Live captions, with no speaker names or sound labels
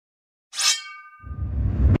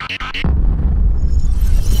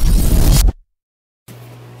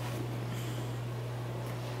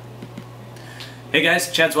Hey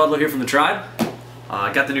guys, Chad Zwadlo here from the tribe.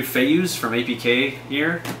 I got the new Feiyues from APK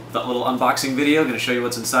here. That little unboxing video, going to show you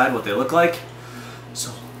what's inside, what they look like.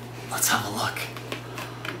 So let's have a look.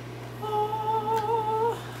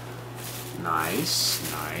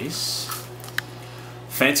 Nice, nice.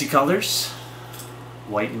 Fancy colors,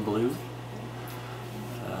 white and blue.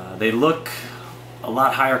 They look a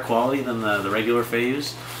lot higher quality than the regular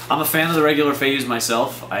Feiyues. I'm a fan of the regular Feiyues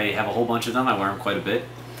myself. I have a whole bunch of them. I wear them quite a bit.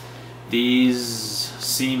 These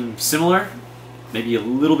seem similar, maybe a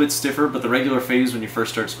little bit stiffer, but the regular Feiyues, when you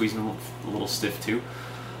first start squeezing them, a little stiff too.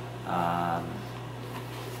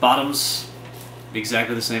 Bottoms,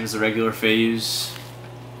 exactly the same as the regular Feiyues.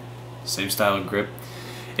 Same style of grip.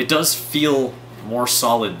 It does feel more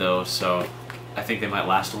solid though, so I think they might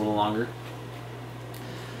last a little longer.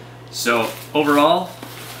 So overall,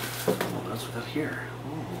 what else we got here?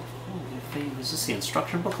 Is this the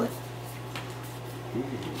instruction booklet?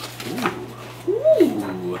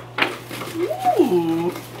 Ooh.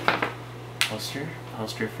 Poster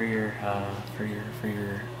for your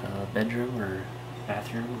bedroom or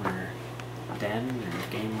bathroom or den or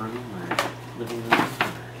game room or living room.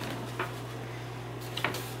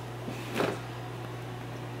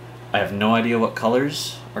 I have no idea what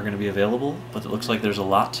colors are going to be available, but it looks like there's a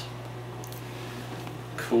lot.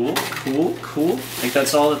 Cool, cool, cool. I think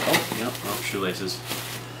that's all. Oh, yep. Oh, shoelaces.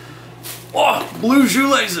 Oh, blue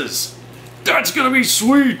shoelaces! That's gonna be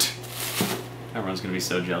sweet! Everyone's gonna be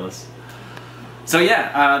so jealous. So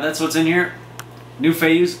yeah, that's what's in here. New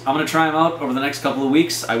Feiyues. I'm gonna try them out over the next couple of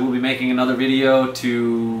weeks. I will be making another video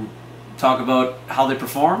to talk about how they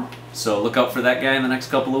perform. So look out for that guy in the next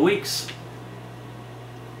couple of weeks.